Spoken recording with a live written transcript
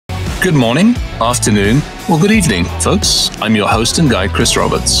Good morning, afternoon, or good evening, folks. I'm your host and guide, Chris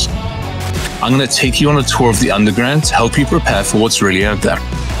Roberts. I'm going to take you on a tour of the underground to help you prepare for what's really out there.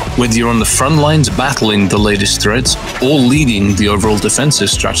 Whether you're on the front lines battling the latest threats or leading the overall defensive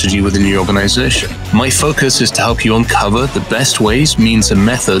strategy within your organization, my focus is to help you uncover the best ways, means, and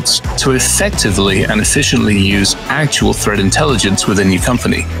methods to effectively and efficiently use actual threat intelligence within your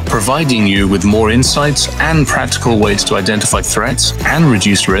company, providing you with more insights and practical ways to identify threats and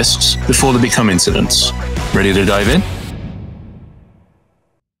reduce risks before they become incidents. Ready to dive in?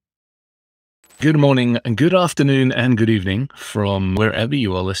 Good morning, and good afternoon, and good evening from wherever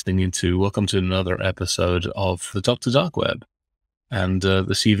you are listening into. Welcome to another episode of the Dr. Dark Web. And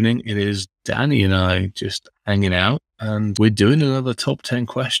this evening, it is Danny and I just hanging out, and we're doing another top 10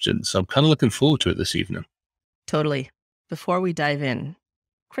 questions. So I'm kind of looking forward to it this evening. Totally. Before we dive in,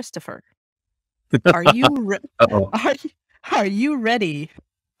 Christopher, are you are you ready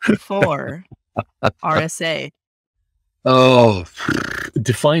for RSA? Oh,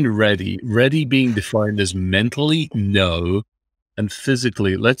 define ready. Ready being defined as mentally, no, and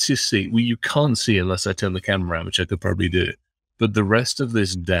physically, let's just see. Well, you can't see unless I turn the camera around, which I could probably do. But the rest of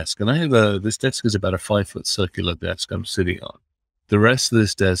this desk, and I have this desk is about a 5-foot circular desk I'm sitting on. The rest of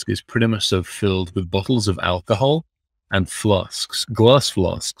this desk is pretty much so filled with bottles of alcohol and flasks, glass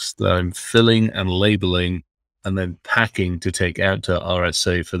flasks that I'm filling and labeling and then packing to take out to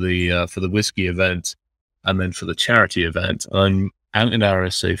RSA for the whiskey event. And then for the charity event, I'm out in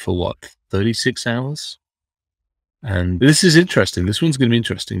RSA for 36 hours? And this is interesting. This one's going to be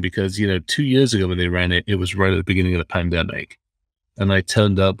interesting because, 2 years ago when they ran it, it was right at the beginning of the pandemic. And I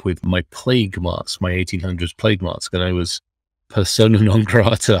turned up with my plague mask, my 1800s plague mask, and I was persona non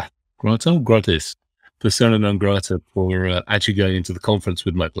grata, persona non grata for actually going into the conference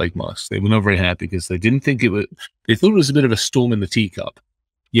with my plague mask. They were not very happy because they didn't think they thought it was a bit of a storm in the teacup.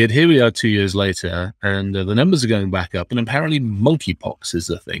 Yet here we are 2 years later, and the numbers are going back up, and apparently monkeypox is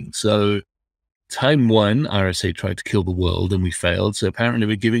a thing. So time one, RSA tried to kill the world, and we failed. So apparently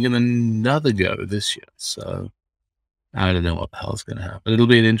we're giving it another go this year. So I don't know what the hell's going to happen. It'll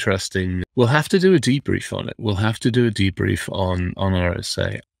be an interesting... We'll have to do a debrief on it. We'll have to do a debrief on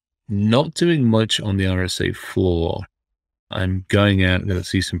RSA. Not doing much on the RSA floor. I'm going out, going to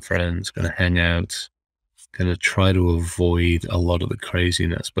see some friends, going to hang out. Going to try to avoid a lot of the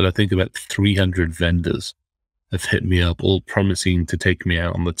craziness, but I think about 300 vendors have hit me up, all promising to take me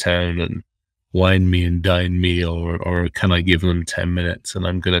out on the town and wine me and dine me, or can I give them 10 minutes? And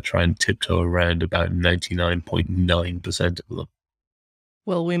I'm going to try and tiptoe around about 99.9% of them.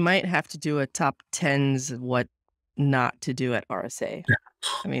 Well, we might have to do a top 10s of what not to do at RSA.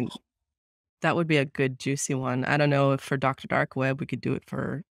 I mean, that would be a good juicy one. I don't know if for Dr. Dark Web we could do it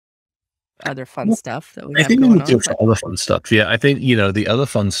for other fun stuff that we have going on. I think we would do it for other fun stuff. Yeah, I think, the other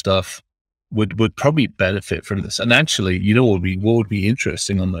fun stuff would probably benefit from this. And actually, what would be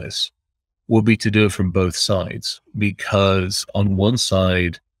interesting on this would be to do it from both sides. Because on one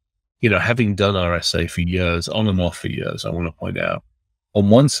side, having done RSA for years, on and off for years, I want to point out, on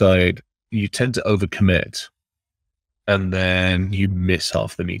one side, you tend to overcommit and then you miss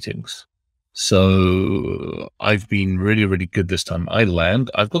half the meetings. So I've been really, really good this time.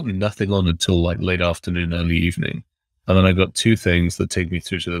 I've got nothing on until like late afternoon, early evening. And then I've got 2 things that take me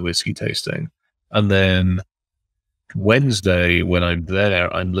through to the whiskey tasting. And then Wednesday, when I'm there,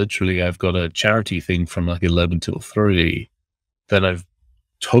 I've got a charity thing from like 11 till 3. Then I've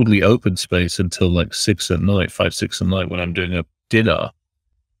totally open space until like 6 at night, 5, 6 at night when I'm doing a dinner.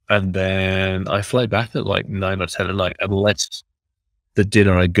 And then I fly back at like 9 or 10 at night, unless the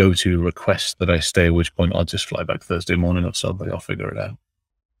dinner I go to requests that I stay, at which point I'll just fly back Thursday morning or something. I'll figure it out.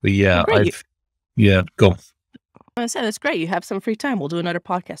 But yeah, go. I said, it's great. You have some free time. We'll do another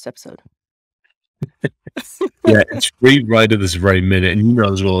podcast episode. Yeah, it's free right at this very minute. And you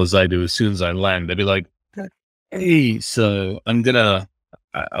know as well as I do, as soon as I land, they'll be like, hey, so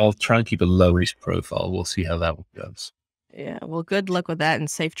I'll try and keep a low-risk profile. We'll see how that one goes. Yeah, well, good luck with that and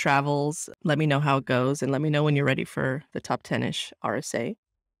safe travels. Let me know how it goes and let me know when you're ready for the top 10-ish RSA.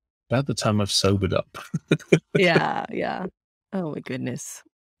 About the time I've sobered up. Yeah. Oh my goodness.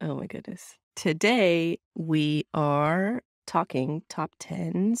 Today we are talking top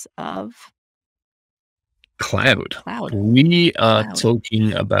 10s of Cloud. We are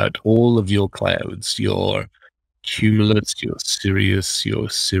talking about all of your clouds, your cumulus, your Sirius, your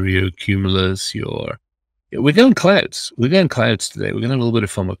Sirio-cumulus, we're going clouds. We're going clouds today. We're going to have a little bit of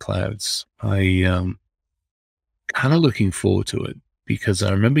fun with clouds. I kind of looking forward to it because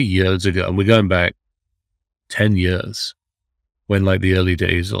I remember years ago, and we're going back 10 years, when like the early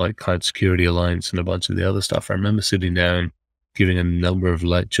days of like Cloud Security Alliance and a bunch of the other stuff. I remember sitting down giving a number of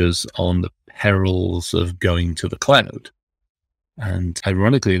lectures on the perils of going to the cloud. And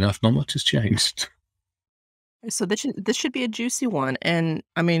ironically enough, not much has changed. So this should be a juicy one. And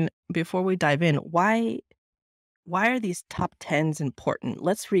I mean, before we dive in, why are these top tens important?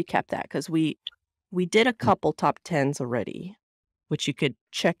 Let's recap that because we did a couple top tens already, which you could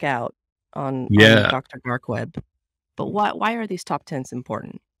check out on Yeah. Dr. Dark Web. But why are these top tens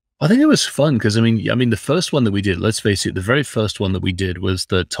important? I think it was fun because I mean, the first one that we did, let's face it, the very first one that we did was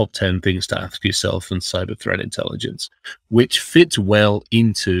the top 10 things to ask yourself in cyber threat intelligence, which fits well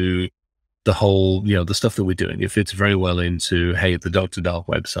into the whole, the stuff that we're doing. It fits very well into, hey, the Dr. Dark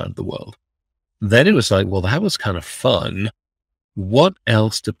website of the world. Then it was like, well, that was kind of fun. What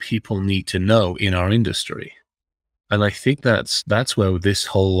else do people need to know in our industry? And I think that's where this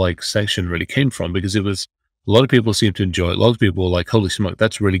whole like section really came from, because it was a lot of people seem to enjoy it. A lot of people were like, holy smoke,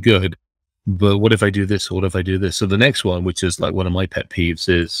 that's really good. But what if I do this? Or what if I do this? So the next one, which is like one of my pet peeves,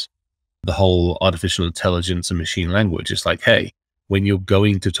 is the whole artificial intelligence and machine language. It's like, hey, when you're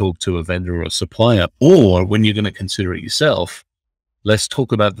going to talk to a vendor or a supplier, or when you're going to consider it yourself, let's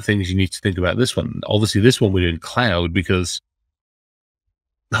talk about the things you need to think about this one. Obviously, this one we're in cloud because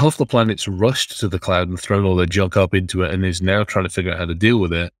half the planet's rushed to the cloud and thrown all their junk up into it and is now trying to figure out how to deal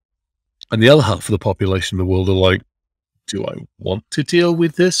with it. And the other half of the population of the world are like, do I want to deal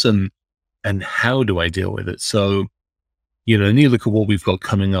with this? And how do I deal with it? So, and you look at what we've got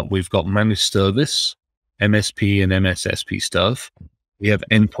coming up. We've got managed service, MSP and MSSP stuff. We have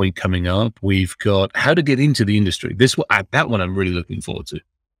endpoint coming up. We've got how to get into the industry. That one I'm really looking forward to.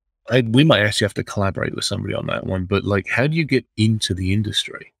 We might actually have to collaborate with somebody on that one, but like, how do you get into the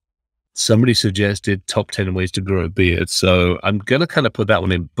industry? Somebody suggested top 10 ways to grow a beard. So I'm going to kind of put that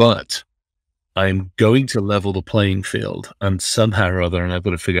one in, but I'm going to level the playing field and somehow or other, and I've got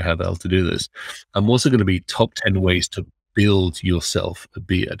to figure out how the hell to do this. I'm also going to be top 10 ways to build yourself a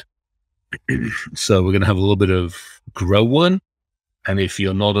beard. So we're going to have a little bit of grow one. And if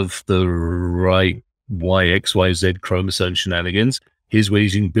you're not of the right YXYZ chromosome shenanigans, here's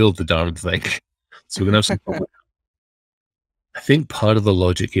ways you can build the darn thing. So we're going to have some. I think part of the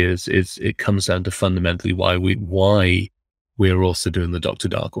logic is it comes down to fundamentally why we're also doing the Dr.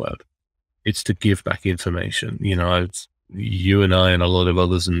 Dark Web. It's to give back information. You and I and a lot of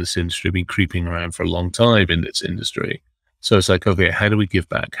others in this industry have been creeping around for a long time in this industry. So it's like, okay, how do we give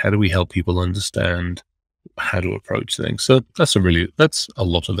back? How do we help people understand how to approach things? So that's a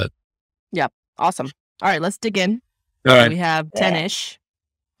lot of it. Yep. Awesome. All right, let's dig in. All right. We have 10-ish,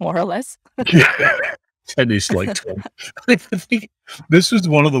 more or less. 10-ish, like 12. I think this was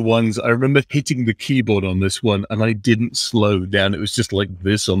one of the ones I remember hitting the keyboard on this one and I didn't slow down. It was just like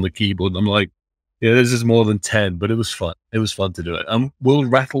this on the keyboard. I'm like, yeah, this is more than 10, but it was fun. It was fun to do it. We'll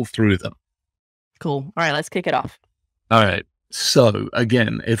rattle through them. Cool. All right, let's kick it off. All right. So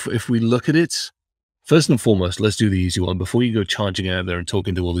again, if we look at it, first and foremost, let's do the easy one. Before you go charging out there and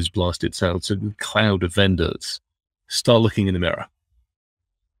talking to all these blasted sounds and cloud of vendors, start looking in the mirror.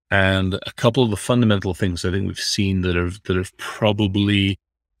 And a couple of the fundamental things I think we've seen that have probably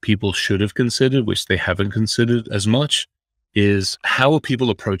people should have considered, which they haven't considered as much, is how are people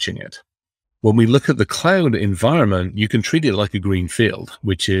approaching it? When we look at the cloud environment, you can treat it like a green field,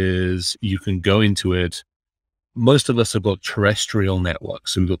 which is you can go into it. Most of us have got terrestrial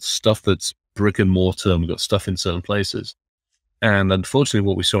networks. So we've got stuff that's brick and mortar, and we've got stuff in certain places. And unfortunately,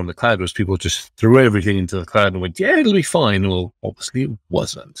 what we saw in the cloud was people just threw everything into the cloud and went, yeah, it'll be fine. Well, obviously it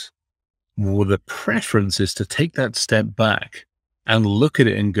wasn't. Well, the preference is to take that step back and look at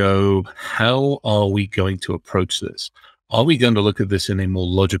it and go, how are we going to approach this? Are we going to look at this in a more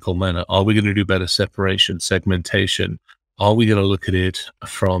logical manner? Are we going to do better separation, segmentation? Are we going to look at it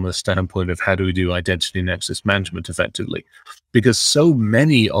from a standpoint of how do we do identity and access management effectively? Because so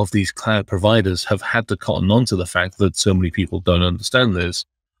many of these cloud providers have had to cotton on to the fact that so many people don't understand this,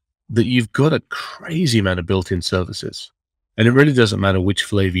 that you've got a crazy amount of built-in services. And it really doesn't matter which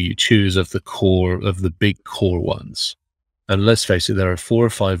flavor you choose of the big core ones. And let's face it, there are 4 or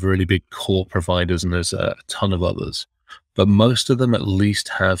 5 really big core providers and there's a ton of others. But most of them at least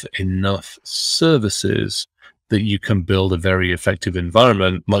have enough services that you can build a very effective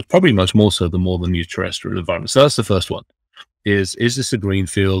environment, probably much more so than your terrestrial environment. So that's the first one. Is this a green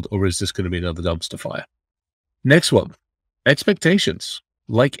field or is this going to be another dumpster fire? Next one, expectations.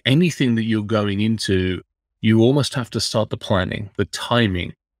 Like anything that you're going into, you almost have to start the planning, the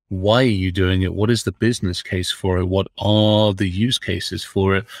timing. Why are you doing it? What is the business case for it? What are the use cases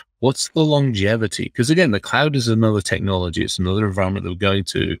for it? What's the longevity? Because again, the cloud is another technology. It's another environment that we're going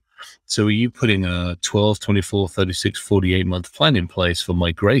to. So are you putting a 12, 24, 36, 48 month plan in place for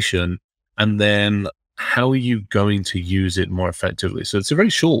migration? And then how are you going to use it more effectively? So it's a very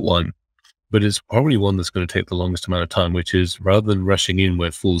short one, but it's probably one that's going to take the longest amount of time, which is rather than rushing in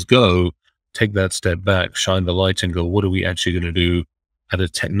where fools go, take that step back, shine the light and go, what are we actually going to do at a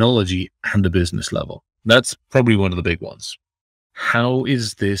technology and a business level? That's probably one of the big ones. How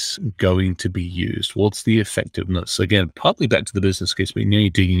is this going to be used? What's the effectiveness? Again, partly back to the business case, but now you're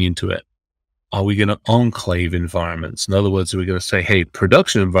digging into it. Are we going to enclave environments? In other words, are we going to say, hey,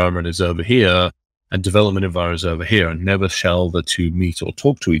 production environment is over here and development environment is over here, and never shall the two meet or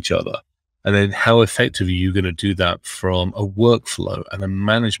talk to each other? And then how effective are you going to do that from a workflow and a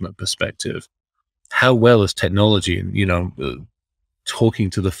management perspective? How well is technology? And, talking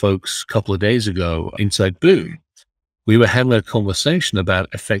to the folks a couple of days ago inside Boom, we were having a conversation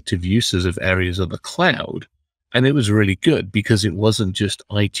about effective uses of areas of the cloud. And it was really good because it wasn't just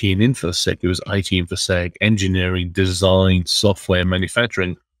IT and InfoSec. It was IT, InfoSec, engineering, design, software,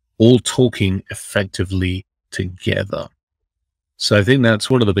 manufacturing, all talking effectively together. So I think that's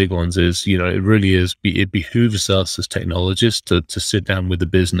one of the big ones is, it really is, it behooves us as technologists to sit down with the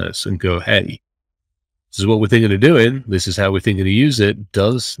business and go, hey, this is what we're thinking of doing. This is how we're thinking to use it.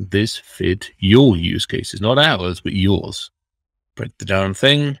 Does this fit your use cases? Not ours, but yours. Break the darn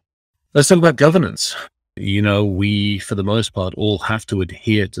thing. Let's talk about governance. We, for the most part, all have to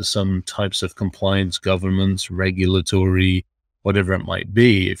adhere to some types of compliance, governance, regulatory, whatever it might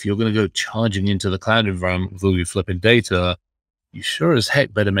be. If you're going to go charging into the cloud environment with all your flipping data, you sure as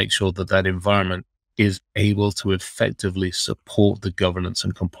heck better make sure that that environment is able to effectively support the governance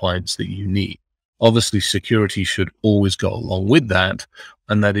and compliance that you need. Obviously, security should always go along with that.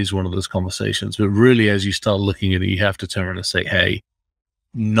 And that is one of those conversations. But really, as you start looking at it, you have to turn around and say, hey,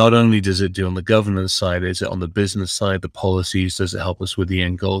 not only does it do on the governance side, is it on the business side, the policies, does it help us with the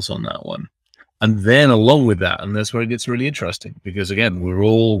end goals on that one? And then along with that, and that's where it gets really interesting, because again, we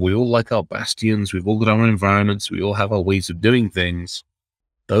all like our bastions, we've all got our environments, we all have our ways of doing things.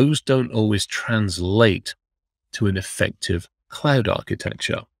 Those don't always translate to an effective cloud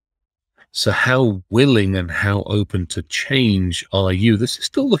architecture. So how willing and how open to change are you? This is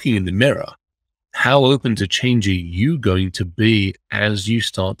still looking in the mirror. How open to change are you going to be as you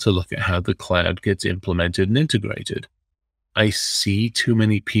start to look at how the cloud gets implemented and integrated? I see too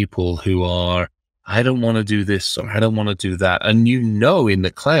many people who are, I don't want to do this or I don't want to do that. And in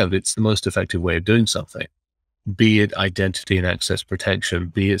the cloud, it's the most effective way of doing something, be it identity and access protection,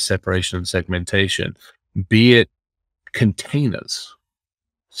 be it separation and segmentation, be it containers.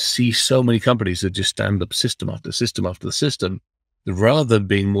 See so many companies that just stand up system after system after system, rather than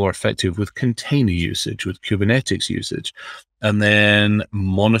being more effective with container usage, with Kubernetes usage, and then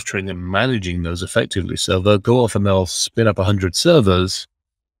monitoring and managing those effectively. So they'll go off and they'll spin up 100 servers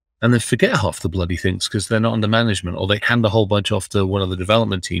and then forget half the bloody things because they're not under management, or they hand a whole bunch off to one of the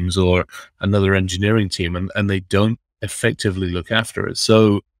development teams or another engineering team, and they don't effectively look after it.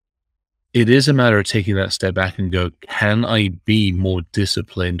 So it is a matter of taking that step back and go, can I be more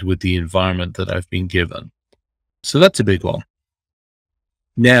disciplined with the environment that I've been given? So that's a big one.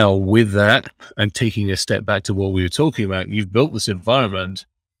 Now, with that, and taking a step back to what we were talking about, you've built this environment.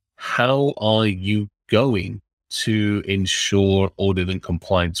 How are you going to ensure audit and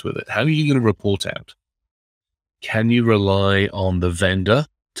compliance with it? How are you going to report out? Can you rely on the vendor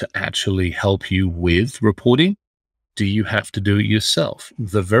to actually help you with reporting? Do you have to do it yourself?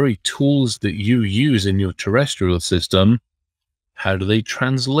 The very tools that you use in your terrestrial system, how do they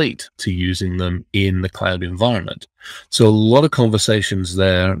translate to using them in the cloud environment? So a lot of conversations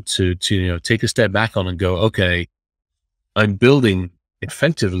there to take a step back on and go, okay, I'm building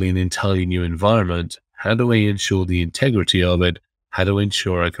effectively an entirely new environment. How do I ensure the integrity of it? How do I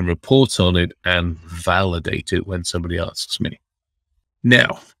ensure I can report on it and validate it when somebody asks me?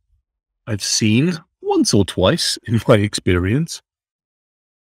 Now, I've seen once or twice in my experience,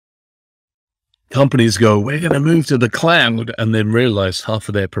 companies go, we're going to move to the cloud, and then realize half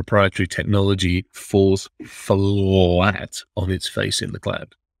of their proprietary technology falls flat on its face in the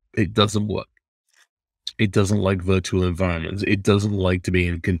cloud. It doesn't work. It doesn't like virtual environments. It doesn't like to be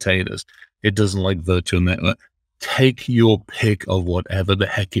in containers. It doesn't like virtual network. Take your pick of whatever the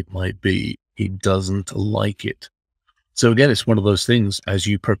heck it might be. It doesn't like it. So again, it's one of those things as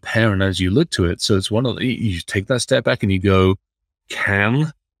you prepare and as you look to it. So it's you take that step back and you go,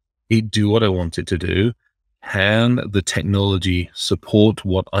 can it do what I want it to do? Can the technology support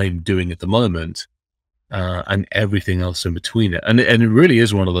what I'm doing at the moment? And everything else in between it. And it really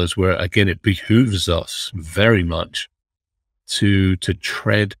is one of those where, again, it behooves us very much to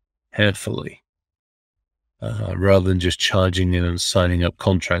tread carefully, rather than just charging in and signing up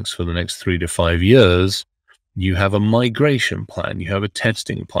contracts for the next 3 to 5 years You have a migration plan, you have a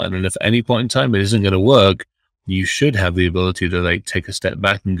testing plan. And if at any point in time it isn't going to work, you should have the ability to like take a step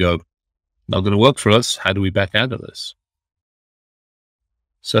back and go, not going to work for us. How do we back out of this?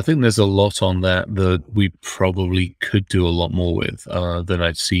 So I think there's a lot on that that we probably could do a lot more with than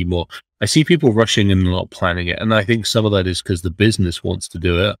I'd see more. I see people rushing and not planning it. And I think some of that is because the business wants to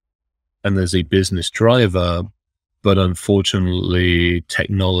do it and there's a business driver, but unfortunately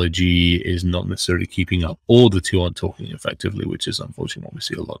technology is not necessarily keeping up, or the two aren't talking effectively, which is unfortunately what we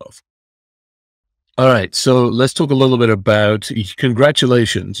see a lot of. All right, so let's talk a little bit about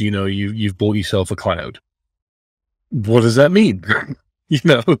congratulations. You've bought yourself a cloud. What does that mean?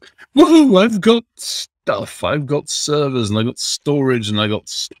 Woohoo! I've got stuff. I've got servers, and I got storage, and I got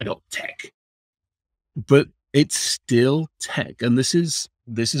tech. But it's still tech, and this is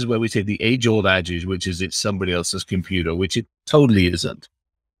where we take the age-old adage, which is it's somebody else's computer, which it totally isn't.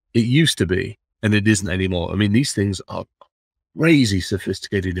 It used to be, and it isn't anymore. I mean, these things are crazy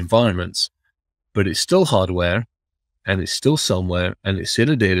sophisticated environments, but it's still hardware, and it's still somewhere, and it's in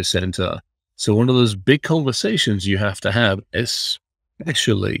a data center. So one of those big conversations you have to have,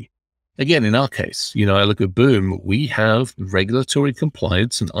 especially, again, in our case, I look at Boom, we have regulatory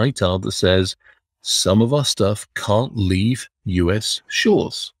compliance and ITAR that says some of our stuff can't leave US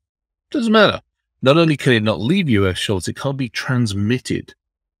shores. Doesn't matter. Not only can it not leave US shores, it can't be transmitted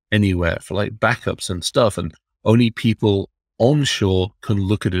anywhere for like backups and stuff. And only people onshore can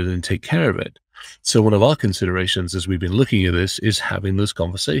look at it and take care of it. So one of our considerations as we've been looking at this is having those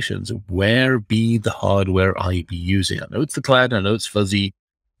conversations. Where be the hardware I be using? I know it's the cloud, I know it's fuzzy,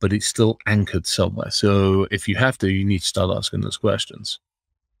 but it's still anchored somewhere. So if you have to, you need to start asking those questions.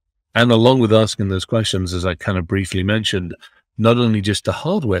 And along with asking those questions, as I kind of briefly mentioned, not only just the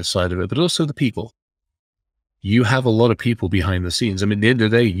hardware side of it, but also the people. You have a lot of people behind the scenes. I mean, at the end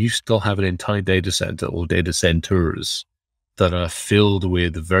of the day, you still have an entire data center or data centers that are filled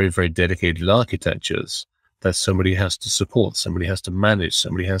with very, very dedicated architectures that somebody has to support, somebody has to manage,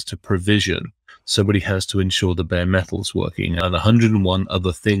 somebody has to provision, somebody has to ensure the bare metal's working, and 101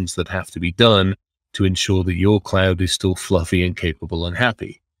 other things that have to be done to ensure that your cloud is still fluffy and capable and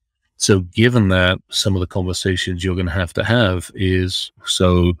happy. So given that, some of the conversations you're going to have is,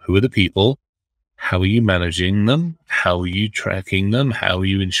 so who are the people? How are you managing them? How are you tracking them? How are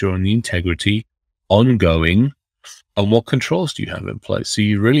you ensuring the integrity ongoing? And what controls do you have in place? So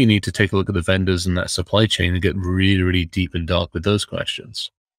you really need to take a look at the vendors and that supply chain and get really, really deep and dark with those questions.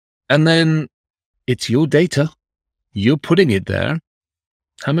 And then it's your data. You're putting it there.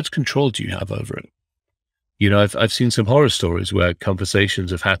 How much control do you have over it? I've seen some horror stories where conversations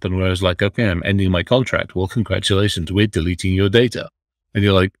have happened where it's like, okay, I'm ending my contract. Well, congratulations, we're deleting your data. And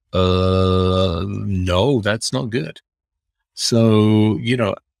you're like, no, that's not good. So,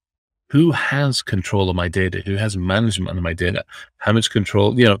 who has control of my data? Who has management of my data? How much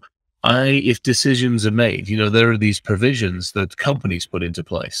control, if decisions are made, there are these provisions that companies put into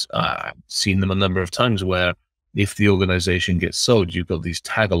place. I've seen them a number of times where if the organization gets sold, you've got these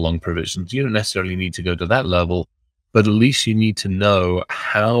tag-along provisions. You don't necessarily need to go to that level, but at least you need to know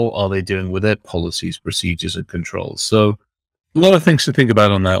how are they doing with their policies, procedures, and controls. So a lot of things to think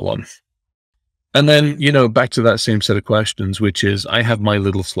about on that one. And then, back to that same set of questions, which is I have my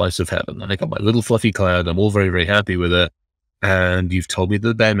little slice of heaven. I got my little fluffy cloud. I'm all very, very happy with it. And you've told me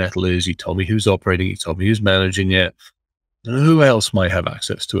the bare metal is, you told me who's operating, you told me who's managing it. Who else might have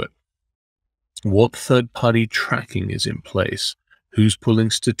access to it? What third-party tracking is in place? Who's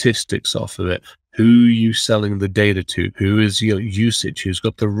pulling statistics off of it? Who are you selling the data to? Who is your usage? Who's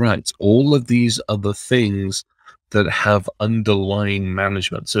got the rights? All of these other things that have underlying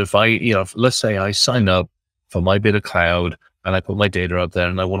management. So if let's say I sign up for my bit of cloud and I put my data up there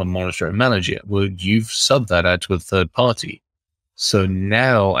and I want to monitor and manage it, well, you've subbed that out to a third party. So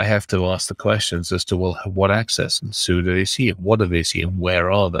now I have to ask the questions as to, well, what access and who do they see? What do they see? And where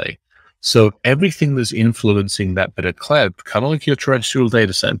are they? So everything that's influencing that bit of cloud, kind of like your terrestrial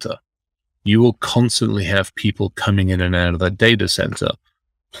data center, you will constantly have people coming in and out of that data center,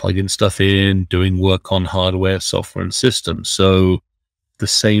 plugging stuff in, doing work on hardware, software, and systems. So the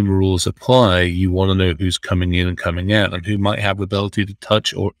same rules apply. You want to know who's coming in and coming out and who might have the ability to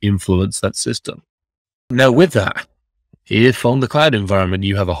touch or influence that system. Now, with that, if on the cloud environment,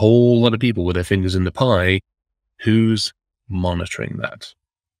 you have a whole lot of people with their fingers in the pie, who's monitoring that?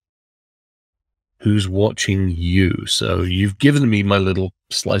 Who's watching you? So you've given me my little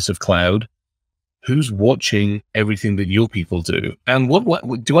slice of cloud. Who's watching everything that your people do? And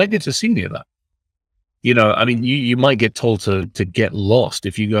what do I get to see any of that? You might get told to get lost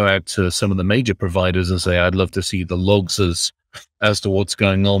if you go out to some of the major providers and say, I'd love to see the logs as as to what's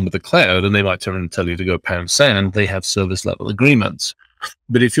going on with the cloud, and they might turn and tell you to go pound sand. They have service level agreements.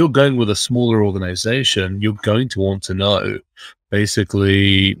 But if you're going with a smaller organization, you're going to want to know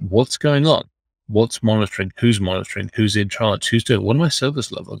basically what's going on, what's monitoring, who's in charge, who's doing, what are my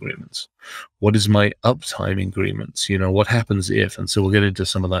service level agreements? What is my uptime agreements? You know, what happens if? And so we'll get into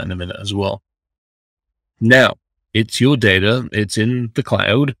some of that in a minute as well. Now, it's your data, it's in the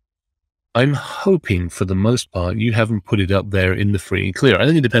cloud. I'm hoping for the most part you haven't put it up there in the free and clear. I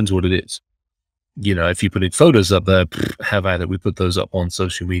think it depends what it is. You know, if you put photos up there, have at it. We put those up on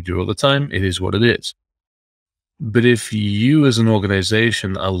social media all the time. It is what it is. But if you as an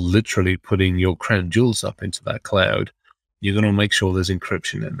organization are literally putting your crown jewels up into that cloud, you're going to make sure there's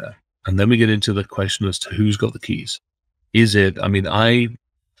encryption in there. And then we get into the question as to who's got the keys. Is it, I mean,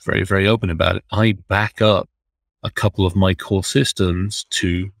 very, very open about it. I back up a couple of my core systems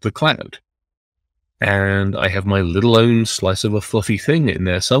to the cloud. And I have my little own slice of a fluffy thing in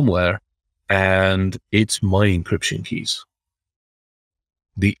there somewhere. And it's my encryption keys.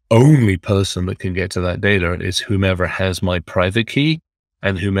 The only person that can get to that data is whomever has my private key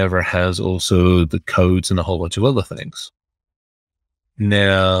and whomever has also the codes and a whole bunch of other things.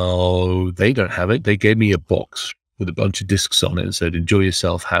 Now, they don't have it. They gave me a box with a bunch of discs on it and said, enjoy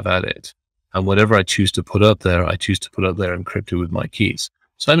yourself, have at it. And whatever I choose to put up there, I choose to put up there encrypted with my keys.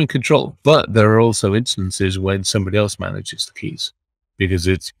 So I'm in control. But there are also instances when somebody else manages the keys because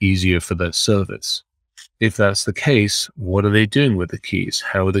it's easier for their service. If that's the case, what are they doing with the keys?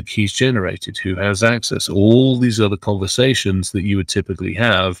 How are the keys generated? Who has access? All these other conversations that you would typically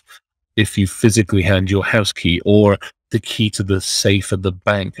have if you physically hand your house key or the key to the safe at the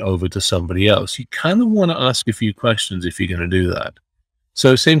bank over to somebody else. You kind of want to ask a few questions if you're going to do that.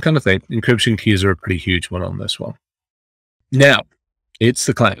 So same kind of thing. Encryption keys are a pretty huge one on this one. Now, it's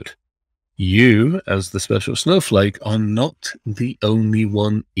the cloud. You, as the special snowflake, are not the only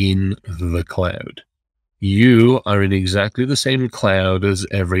one in the cloud. You are in exactly the same cloud as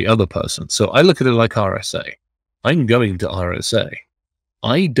every other person. So I look at it like RSA. I'm going to RSA.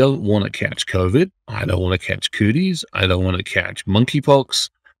 I don't want to catch COVID. I don't want to catch cooties. I don't want to catch monkeypox.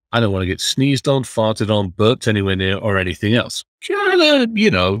 I don't want to get sneezed on, farted on, burped anywhere near, or anything else. Kind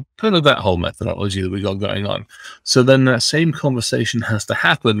of that whole methodology that we got going on. So then that same conversation has to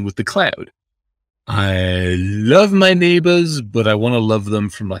happen with the cloud. I love my neighbors, but I want to love them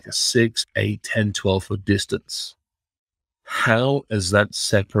from like a 6, 8, 10, 12-foot distance. How is that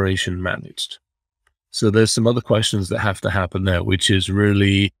separation managed? So there's some other questions that have to happen there, which is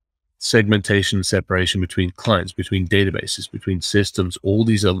really segmentation, separation between clients, between databases, between systems, all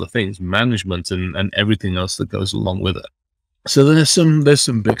these other things, management and everything else that goes along with it. So there's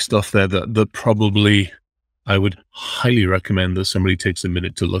some big stuff there that probably I would highly recommend that somebody takes a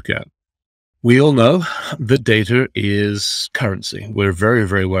minute to look at. We all know that data is currency. We're very,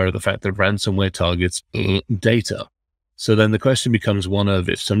 very aware of the fact that ransomware targets data. So then the question becomes one of,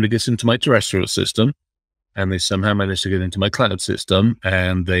 if somebody gets into my terrestrial system and they somehow manage to get into my cloud system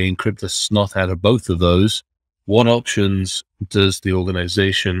and they encrypt the snot out of both of those, what options does the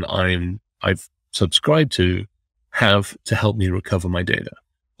organization I've subscribed to have to help me recover my data?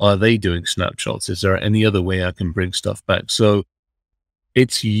 Are they doing snapshots? Is there any other way I can bring stuff back? So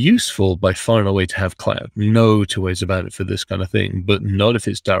it's useful by far and away to have cloud. No two ways about it for this kind of thing, but not if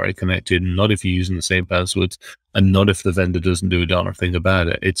it's directly connected, not if you're using the same passwords, and not if the vendor doesn't do a darn thing about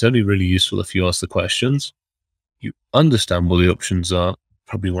it. It's only really useful if you ask the questions, you understand what the options are,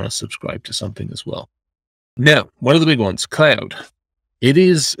 probably want to subscribe to something as well. Now, one of the big ones, cloud. It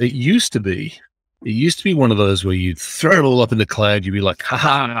used to be one of those where you'd throw it all up in the cloud. You'd be like,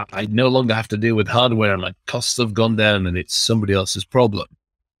 haha, I no longer have to deal with hardware and my costs have gone down and it's somebody else's problem.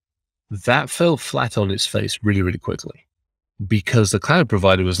 That fell flat on its face really, really quickly because the cloud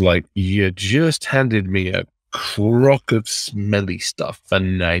provider was like, you just handed me a crock of smelly stuff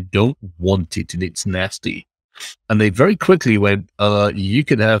and I don't want it and it's nasty. And they very quickly went, you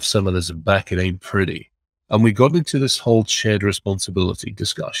can have some of this back. It ain't pretty. And we got into this whole shared responsibility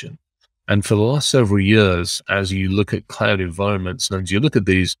discussion. And for the last several years, as you look at cloud environments and as you look at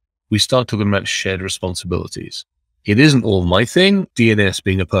these, we start talking about shared responsibilities. It isn't all my thing, DNS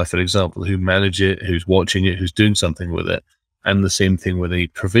being a perfect example, who manage it, who's watching it, who's doing something with it. And the same thing with the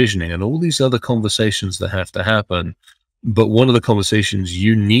provisioning and all these other conversations that have to happen. But one of the conversations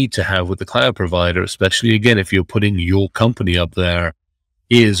you need to have with the cloud provider, especially again, if you're putting your company up there,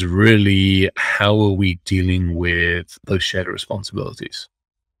 is really how are we dealing with those shared responsibilities?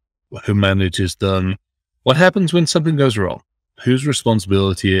 Who manages them? What happens when something goes wrong? Whose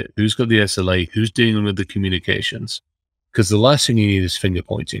responsibility? Who's got the SLA? Who's dealing with the communications? Because the last thing you need is finger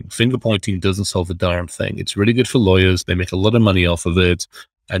pointing. Finger pointing doesn't solve a darn thing. It's really good for lawyers. They make a lot of money off of it,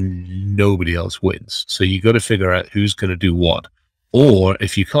 and nobody else wins. So you got to figure out who's going to do what. Or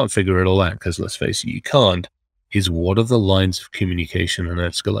if you can't figure it all out, because let's face it, you can't, is what are the lines of communication and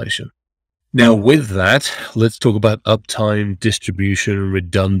escalation? Now, with that, let's talk about uptime, distribution,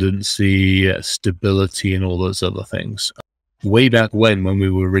 redundancy, stability, and all those other things. Way back when we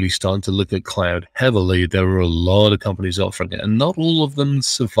were really starting to look at cloud heavily, there were a lot of companies offering it, and not all of them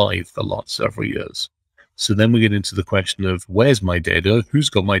survived the last several years. So then we get into the question of where's my data, who's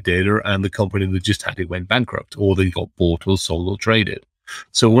got my data, and the company that just had it went bankrupt, or they got bought or sold or traded.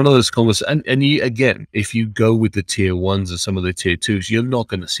 So one of those conversations, and you, again, if you go with the tier ones or some of the tier twos, you're not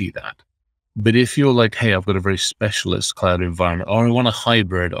going to see that. But if you're like, hey, I've got a very specialist cloud environment, or I want a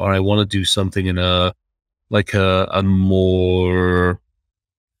hybrid, or I want to do something in a more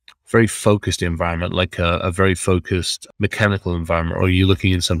very focused environment, like a very focused mechanical environment, or you're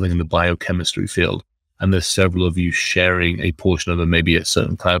looking in something in the biochemistry field, and there's several of you sharing a portion of it, maybe a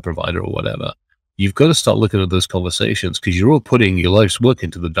certain cloud provider or whatever, you've got to start looking at those conversations because you're all putting your life's work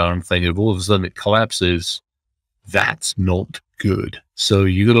into the darn thing. If all of a sudden it collapses, that's not good. So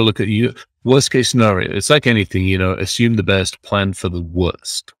you got to look at you worst case scenario. It's like anything, assume the best, plan for the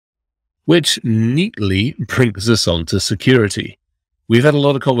worst, which neatly brings us on to security. We've had a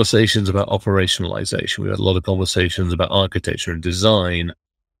lot of conversations about operationalization. We've had a lot of conversations about architecture and design.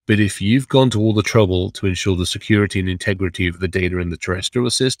 But if you've gone to all the trouble to ensure the security and integrity of the data in the terrestrial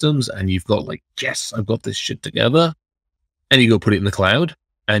systems, and you've got like, yes, I've got this shit together, and you go put it in the cloud,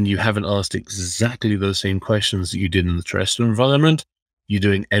 and you haven't asked exactly those same questions that you did in the terrestrial environment, you're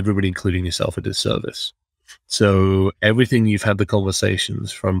doing everybody, including yourself, a disservice. So everything you've had the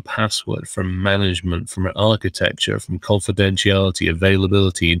conversations from password, from management, from architecture, from confidentiality,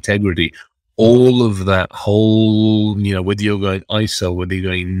 availability, integrity, all of that whole, whether you're going ISO, whether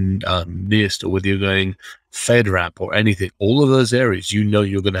you're going NIST, or whether you're going FedRAMP or anything, all of those areas,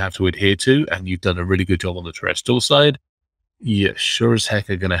 you're going to have to adhere to, and you've done a really good job on the terrestrial side. Yeah, sure as heck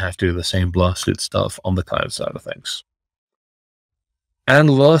are going to have to do the same blasted stuff on the cloud side of things.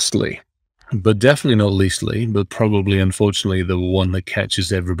 And lastly, but definitely not leastly, but probably unfortunately the one that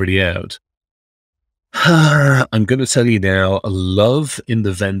catches everybody out. I'm going to tell you now, love in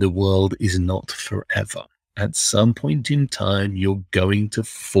the vendor world is not forever. At some point in time, you're going to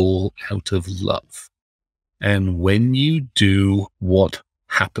fall out of love. And when you do, what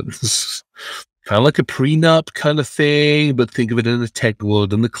happens? Kind of like a prenup kind of thing, but think of it in the tech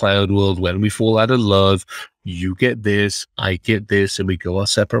world and the cloud world. When we fall out of love, you get this, I get this, and we go our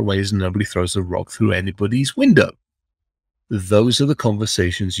separate ways and nobody throws a rock through anybody's window. Those are the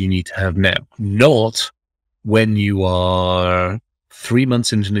conversations you need to have now, not when you are 3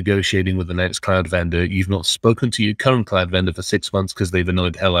 months into negotiating with the next cloud vendor. You've not spoken to your current cloud vendor for 6 months because they've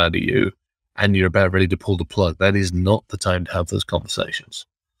annoyed the hell out of you, and you're about ready to pull the plug. That is not the time to have those conversations.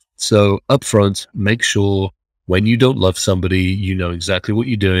 So upfront, make sure when you don't love somebody, you know exactly what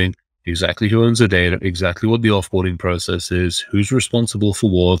you're doing, exactly who owns the data, exactly what the offboarding process is, who's responsible for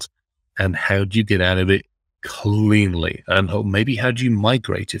what, and how do you get out of it cleanly, and maybe how do you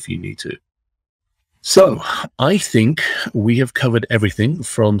migrate if you need to. So I think we have covered everything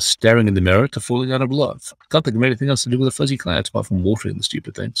from staring in the mirror to falling out of love. I can't think of anything else to do with a fuzzy cloud apart from watering the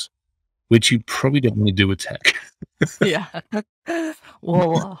stupid things, which you probably don't want to do with tech. Yeah.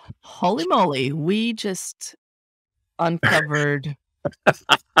 Well, holy moly, we just uncovered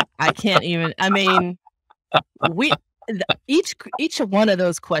I can't even I mean, we each one of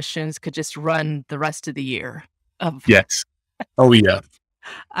those questions could just run the rest of the year of Yes. Oh yeah.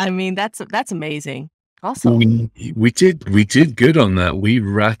 I mean, that's amazing. Awesome. We did good on that. We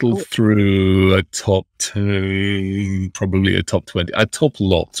rattled Oh, through a top 10, probably a top 20, a top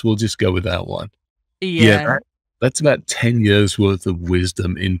lot. We'll just go with that one. Yeah, yeah. that's about 10 years worth of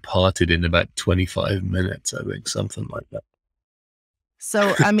wisdom imparted in about 25 minutes, I think, something like that.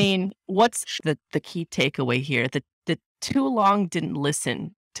 So, I mean, what's the key takeaway here? The too long didn't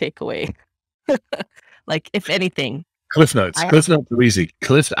listen takeaway. Like, if anything, Cliff notes. I Cliff notes are easy.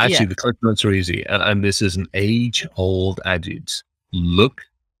 yeah, The cliff notes are easy. And this is an age-old adage. Look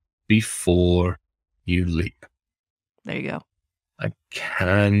before you leap. there you go. I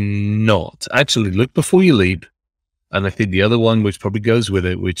cannot. Actually, look before you leap. And I think the other one, which probably goes with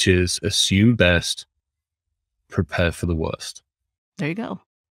it, which is assume best, prepare for the worst. There you go.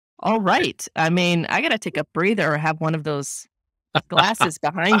 All right. I mean, I gotta take a breather or have one of those glasses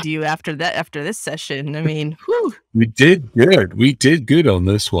behind you after this session. I mean, whew. We did good. We did good on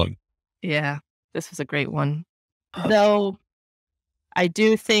this one. Yeah, this was a great one. Though I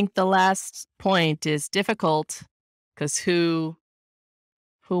do think the last point is difficult Because who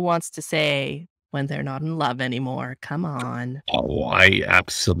wants to say when they're not in love anymore? Come on. Oh, I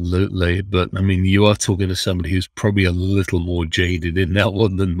absolutely. But I mean, you are talking to somebody who's probably a little more jaded in that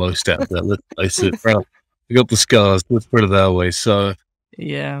one than most out there. Let's face it. Well, we got the scars. Let's put it that way. So,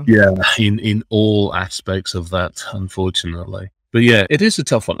 Yeah. yeah, in all aspects of that, unfortunately. But yeah, it is a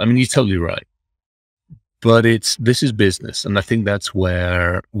tough one. I mean, you're totally right. But this is business, and I think that's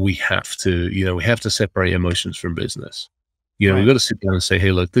where we have to separate emotions from business. We've Right. got to sit down and say,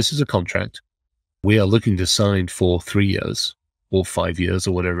 hey, look, this is a contract. We are looking to sign for 3 years or 5 years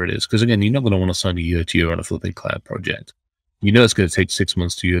or whatever it is. Because again, you're not going to want to sign a year to year on a flipping cloud project. You know it's going to take 6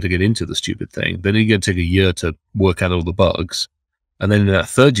 months to a year to get into the stupid thing. Then you're going to take a year to work out all the bugs. And then in that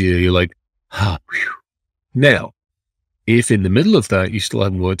third year, you're like, phew. Now, if in the middle of that, you still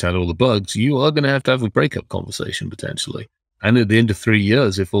haven't worked out all the bugs, you are going to have a breakup conversation potentially. And at the end of 3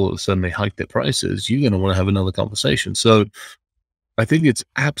 years, if all of a sudden they hike their prices, you're going to want to have another conversation. So I think it's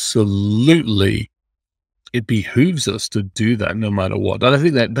absolutely, it behooves us to do that no matter what. And I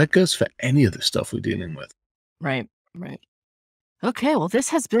think that goes for any of the stuff we're dealing with. Right. Right. Okay. Well, this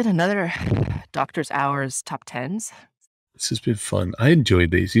has been another Doctor's Hours top tens. This has been fun. I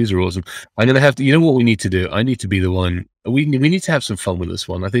enjoyed these. These are awesome. I'm going to have to, you know what we need to do? I need to be the one. We need to have some fun with this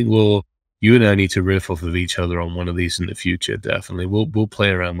one. I think you and I need to riff off of each other on one of these in the future. Definitely. We'll play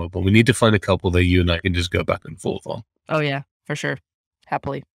around with one. We need to find a couple that you and I can just go back and forth on. Oh, yeah, for sure.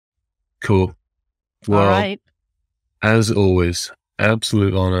 Happily. Cool. All Well, right. as always,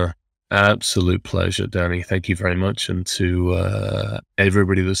 absolute honor, absolute pleasure, Danny. Thank you very much. And to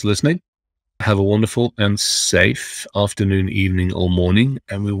everybody that's listening, have a wonderful and safe afternoon, evening, or morning,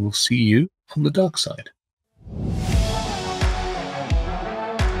 and we will see you on the dark side.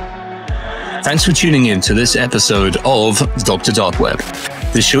 Thanks for tuning in to this episode of Dr. Dark Web.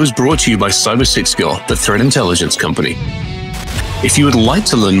 This show is brought to you by Cyber6Girl, the threat intelligence company. If you would like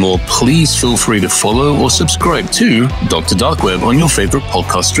to learn more, please feel free to follow or subscribe to Dr. Dark Web on your favorite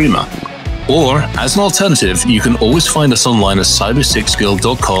podcast streamer. Or, as an alternative, you can always find us online at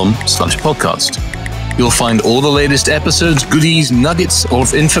cyber6girl.com/podcast. You'll find all the latest episodes, goodies, nuggets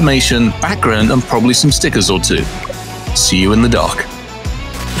of information, background, and probably some stickers or two. See you in the dark.